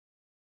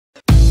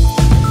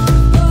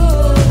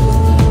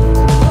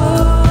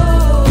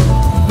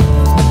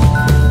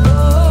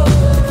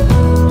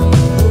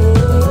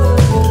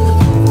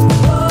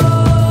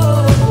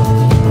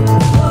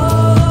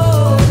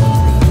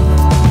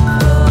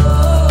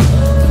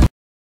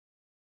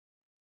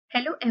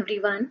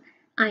everyone,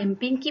 I am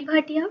Pinki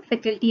Bhatia,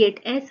 faculty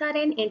at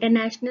SRN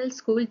International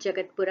School,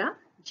 Jagatpura,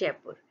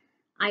 Jaipur.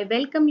 I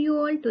welcome you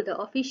all to the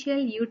official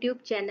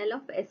YouTube channel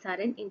of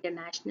SRN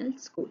International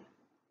School.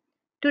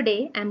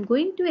 Today I am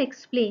going to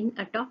explain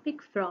a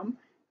topic from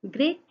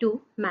Grade 2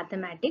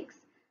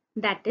 Mathematics,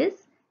 that is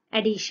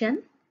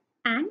addition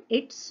and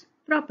its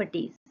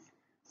properties.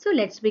 So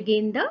let's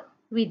begin the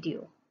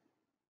video.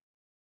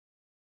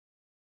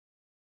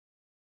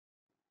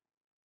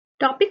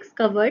 Topics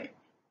covered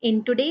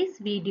in today's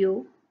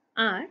video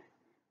are: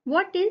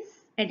 what is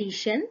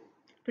addition?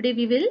 Today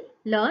we will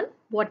learn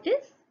what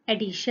is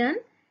addition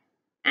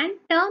and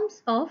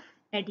terms of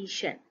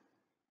addition.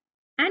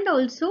 And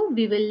also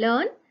we will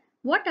learn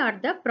what are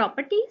the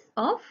properties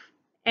of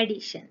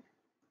addition.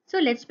 So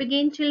let's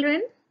begin,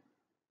 children.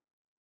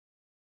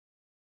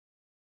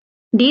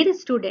 Dear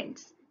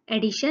students,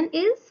 addition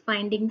is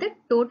finding the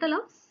total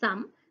of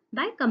sum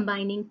by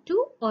combining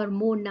two or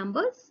more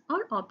numbers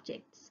or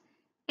objects.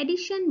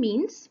 Addition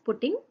means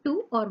putting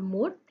two or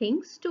more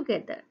things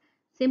together.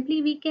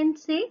 Simply we can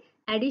say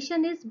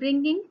addition is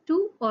bringing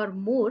two or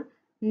more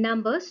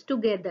numbers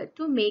together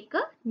to make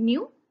a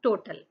new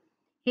total.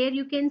 Here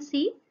you can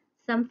see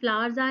some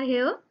flowers are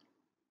here.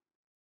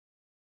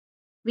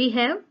 We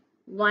have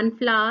one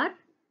flower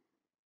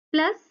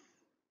plus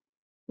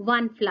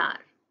one flower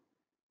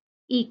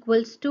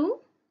equals to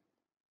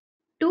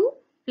 2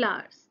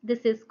 flowers. This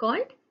is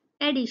called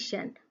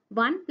addition.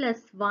 1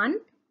 plus 1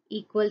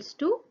 equals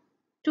to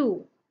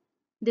 2.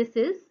 This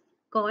is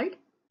called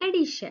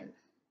addition.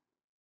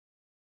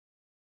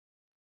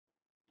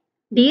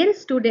 Dear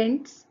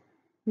students,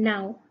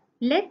 now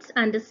let's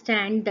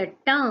understand the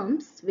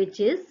terms which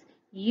is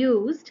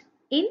used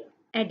in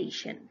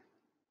addition.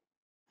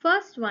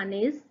 First one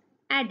is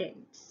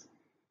addends.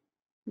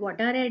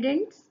 What are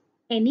addends?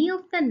 Any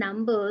of the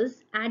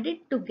numbers added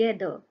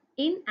together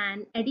in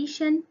an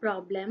addition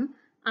problem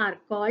are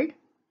called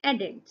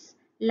addends.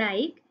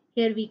 Like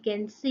here we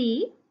can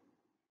see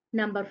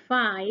number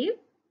 5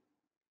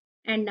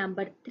 and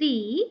number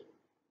 3,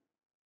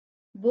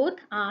 both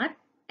are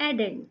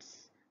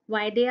addends.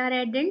 Why they are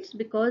addends?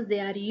 Because they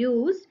are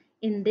used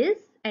in this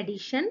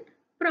addition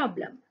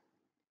problem.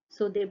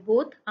 So they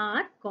both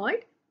are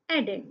called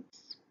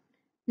addends.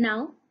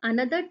 Now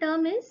another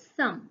term is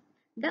sum.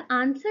 The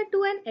answer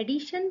to an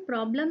addition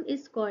problem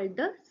is called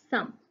the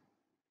sum.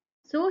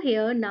 So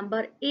here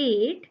number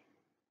 8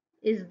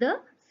 is the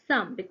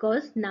sum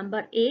because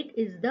number 8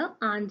 is the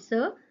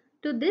answer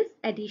to this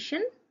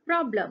addition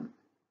problem.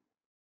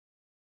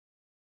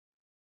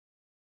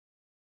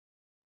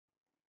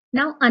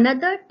 Now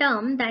another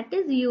term that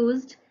is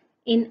used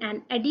in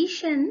an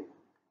addition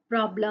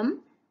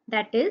problem,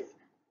 that is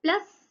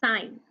plus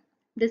sign.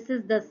 This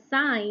is the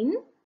sign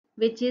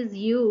which is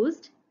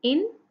used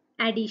in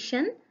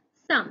addition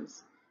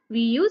sums. We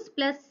use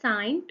plus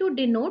sign to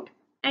denote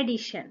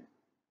addition.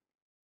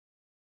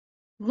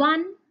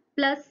 1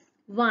 plus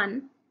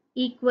 1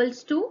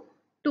 equals to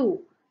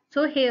 2.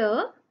 So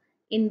here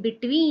in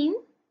between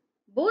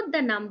both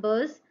the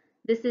numbers,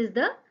 this is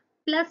the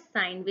plus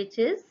sign which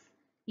is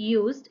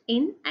used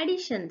in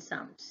addition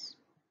sums.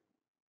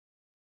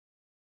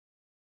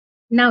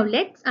 Now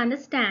let's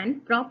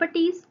understand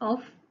properties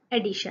of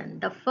addition.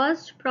 The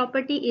first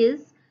property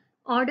is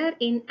order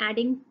in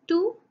adding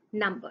two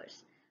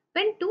numbers.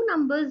 When two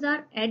numbers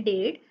are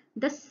added,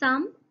 the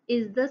sum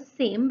is the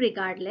same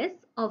regardless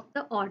of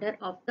the order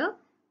of the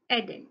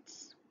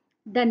addends.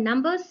 The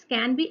numbers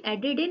can be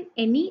added in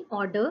any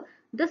order.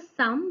 The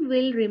sum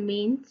will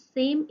remain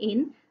same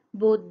in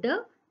both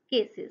the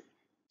cases.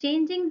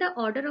 Changing the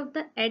order of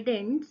the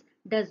addends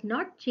does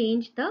not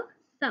change the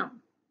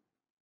sum.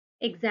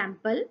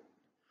 Example,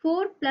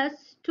 4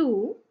 plus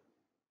 2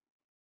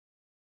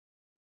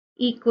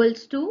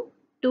 equals to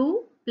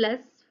 2 plus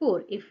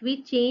 4. If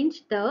we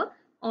change the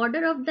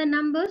order of the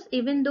numbers,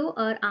 even though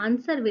our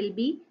answer will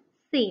be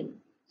same.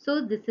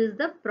 So this is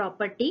the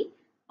property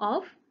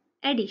of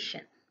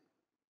addition.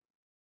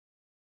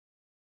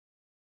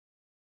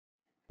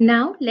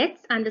 Now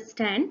let's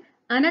understand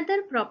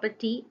another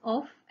property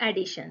of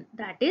addition,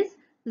 that is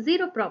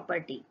zero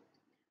property.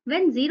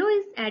 When 0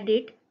 is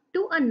added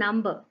to a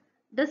number,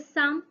 the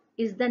sum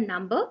is the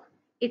number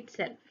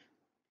itself.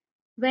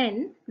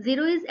 When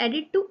 0 is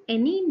added to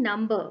any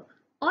number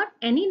or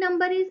any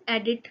number is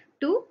added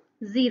to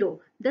 0,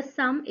 the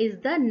sum is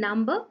the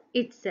number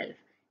itself.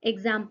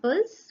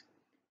 Examples,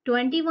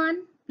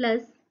 21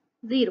 plus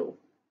 0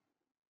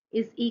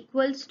 is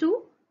equals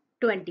to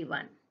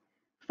 21.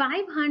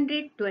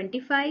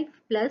 525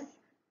 plus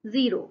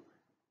 0.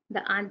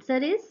 The answer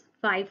is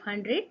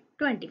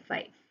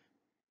 525.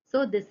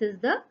 So this is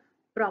the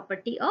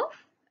property of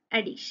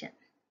addition.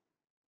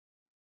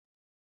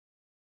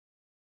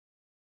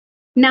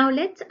 Now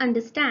let's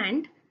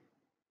understand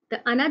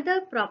the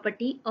another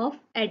property of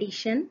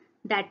addition,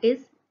 that is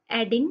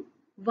adding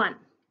 1.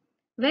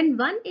 When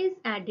 1 is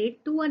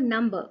added to a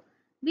number,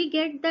 we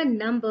get the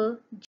number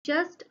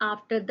just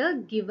after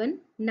the given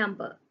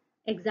number.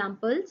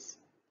 Examples,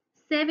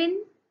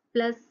 7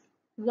 plus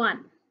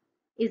 1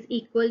 is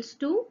equals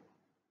to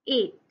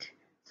 8.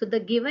 So the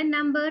given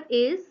number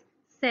is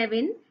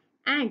 7,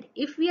 and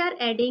if we are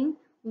adding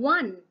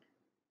 1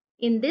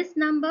 in this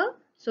number,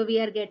 so we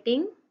are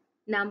getting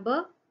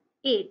number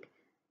 8.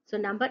 So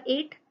number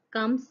 8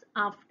 comes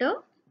after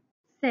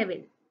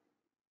 7.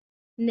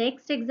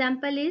 Next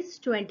example is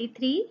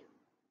 23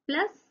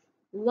 plus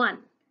 1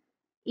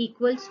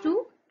 equals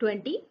to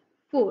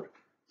 24.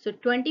 So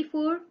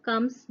 24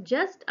 comes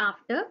just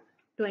after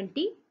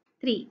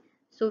 23.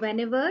 So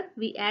whenever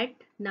we add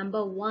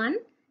number 1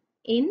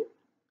 in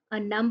a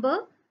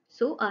number,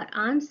 so our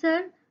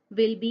answer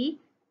will be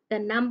the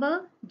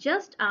number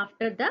just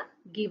after the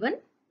given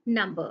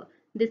number.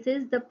 This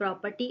is the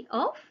property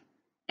of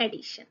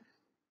addition.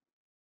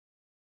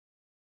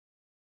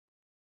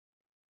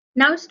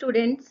 Now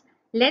students,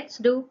 let's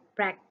do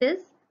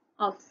practice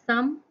of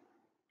some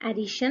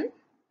addition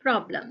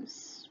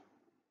problems.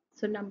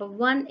 So number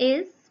 1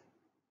 is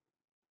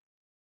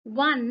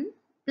 1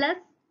 plus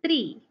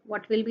 3.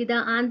 What will be the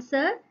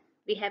answer?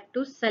 We have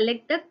to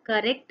select the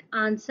correct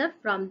answer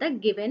from the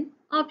given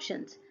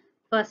options.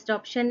 First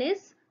option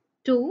is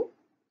 2.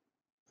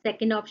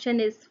 Second option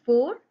is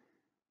 4.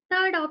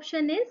 Third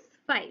option is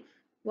 5.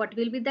 What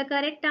will be the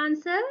correct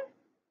answer?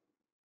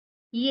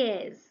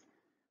 Yes.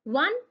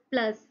 1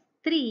 plus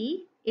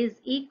 3 is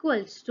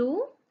equals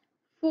to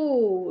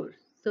 4.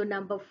 So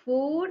number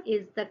 4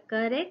 is the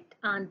correct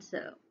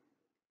answer.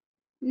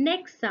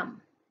 Next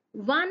sum.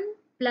 1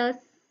 plus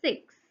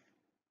 6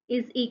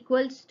 is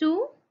equals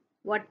to,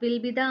 what will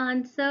be the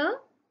answer?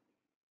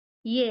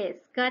 Yes,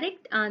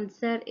 correct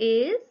answer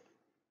is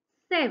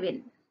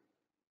 7.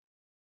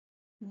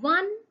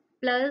 1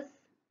 plus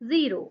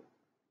 0.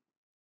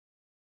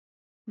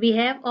 We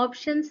have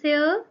options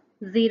here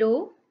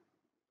 0,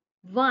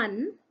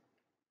 1,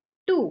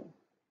 2.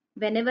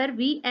 Whenever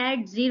we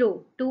add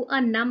 0 to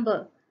a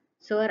number,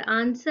 so our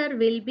answer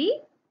will be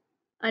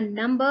a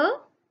number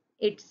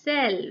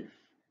itself.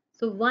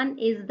 So 1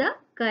 is the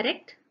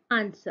correct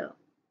answer.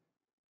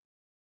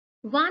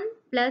 1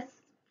 plus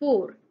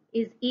 4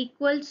 is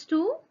equals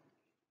to,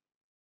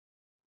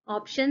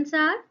 options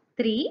are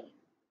 3,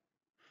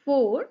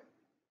 4,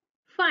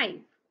 5.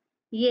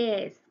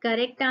 Yes,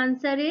 correct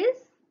answer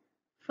is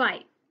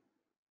 5.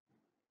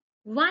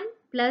 1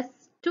 plus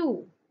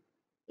 2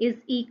 is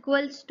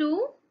equals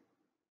to,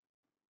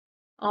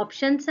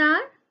 options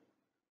are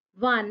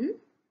 1,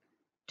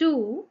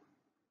 2,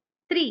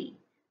 3.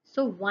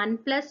 So 1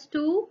 plus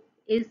 2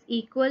 is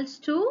equals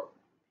to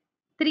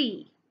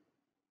 3.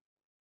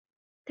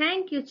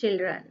 Thank you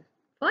children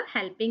for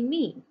helping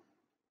me.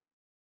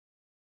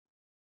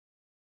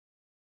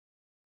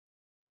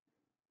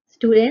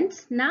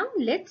 Students, now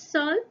let's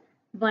solve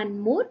one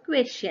more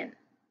question.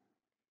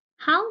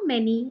 How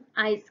many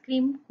ice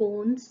cream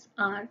cones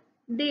are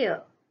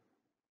there?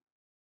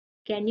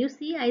 Can you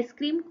see ice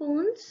cream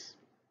cones?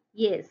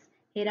 Yes,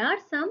 here are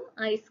some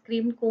ice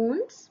cream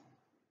cones.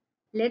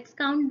 Let's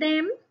count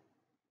them.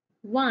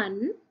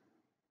 1,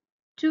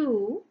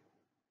 2,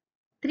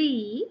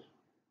 3,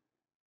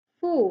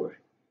 4.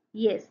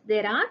 Yes,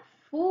 there are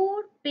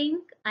 4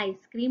 pink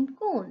ice cream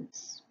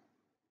cones.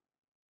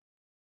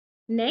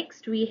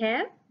 Next we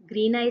have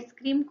green ice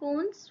cream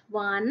cones.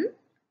 1,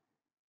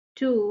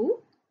 2,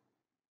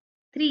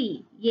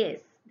 3. Yes,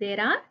 there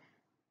are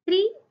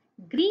 3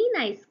 green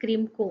ice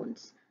cream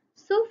cones.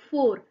 So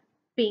 4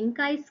 pink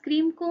ice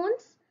cream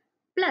cones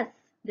plus,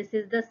 this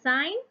is the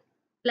sign,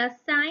 plus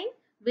sign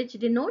which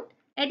denote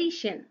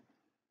addition.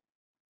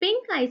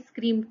 Pink ice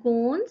cream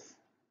cones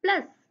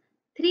plus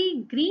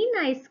 3 green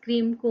ice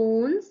cream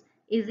cones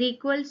is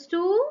equals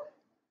to,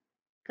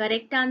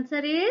 correct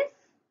answer is,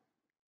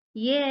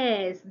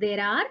 yes,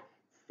 there are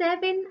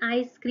 7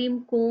 ice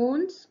cream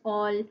cones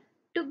all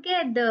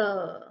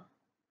together.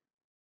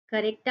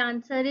 Correct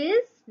answer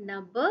is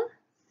number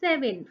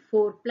 7.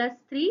 4 plus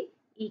 3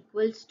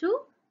 equals to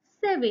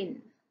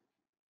 7.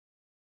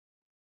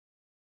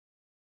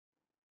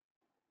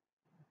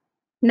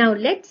 Now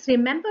let's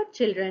remember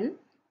children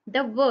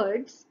the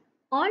words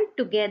all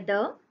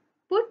together,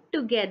 put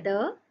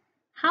together,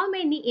 how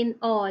many in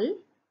all,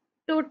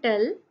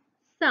 total,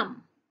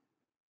 sum,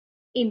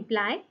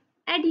 imply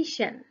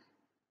addition.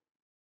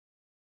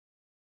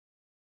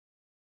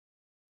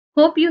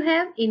 Hope you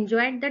have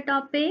enjoyed the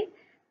topic.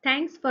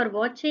 Thanks for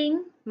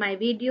watching my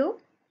video.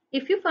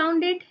 If you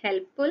found it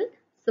helpful,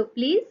 so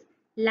please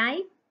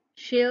like,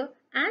 share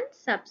and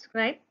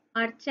subscribe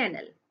our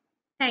channel.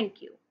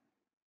 Thank you.